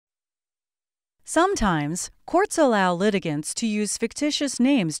Sometimes, courts allow litigants to use fictitious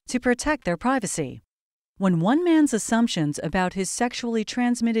names to protect their privacy. When one man's assumptions about his sexually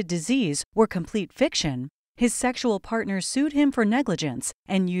transmitted disease were complete fiction, his sexual partner sued him for negligence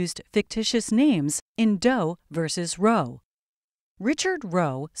and used fictitious names in Doe versus Roe. Richard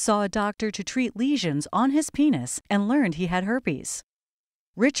Roe saw a doctor to treat lesions on his penis and learned he had herpes.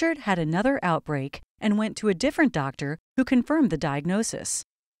 Richard had another outbreak and went to a different doctor who confirmed the diagnosis.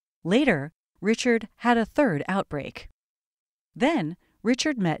 Later, Richard had a third outbreak. Then,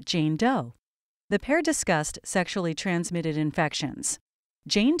 Richard met Jane Doe. The pair discussed sexually transmitted infections.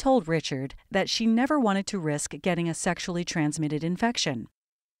 Jane told Richard that she never wanted to risk getting a sexually transmitted infection.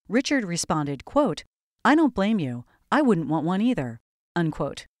 Richard responded, quote, "I don't blame you. I wouldn't want one either,"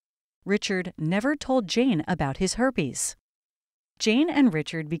 unquote. Richard never told Jane about his herpes. Jane and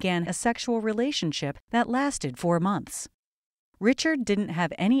Richard began a sexual relationship that lasted 4 months. Richard didn't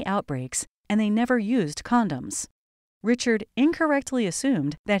have any outbreaks, and they never used condoms. Richard incorrectly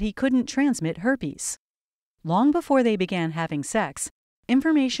assumed that he couldn't transmit herpes. Long before they began having sex,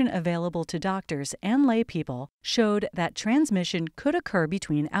 information available to doctors and lay people showed that transmission could occur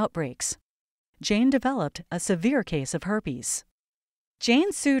between outbreaks. Jane developed a severe case of herpes.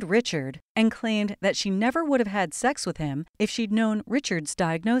 Jane sued Richard and claimed that she never would have had sex with him if she'd known Richard's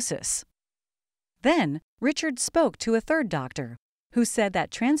diagnosis. Then, Richard spoke to a third doctor, who said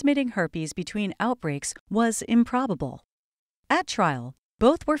that transmitting herpes between outbreaks was improbable. At trial,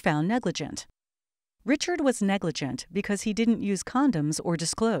 both were found negligent. Richard was negligent because he didn't use condoms or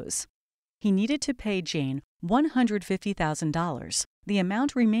disclose. He needed to pay Jane $150,000, the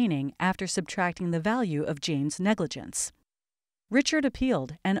amount remaining after subtracting the value of Jane's negligence. Richard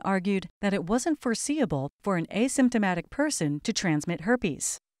appealed and argued that it wasn't foreseeable for an asymptomatic person to transmit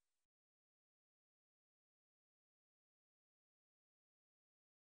herpes.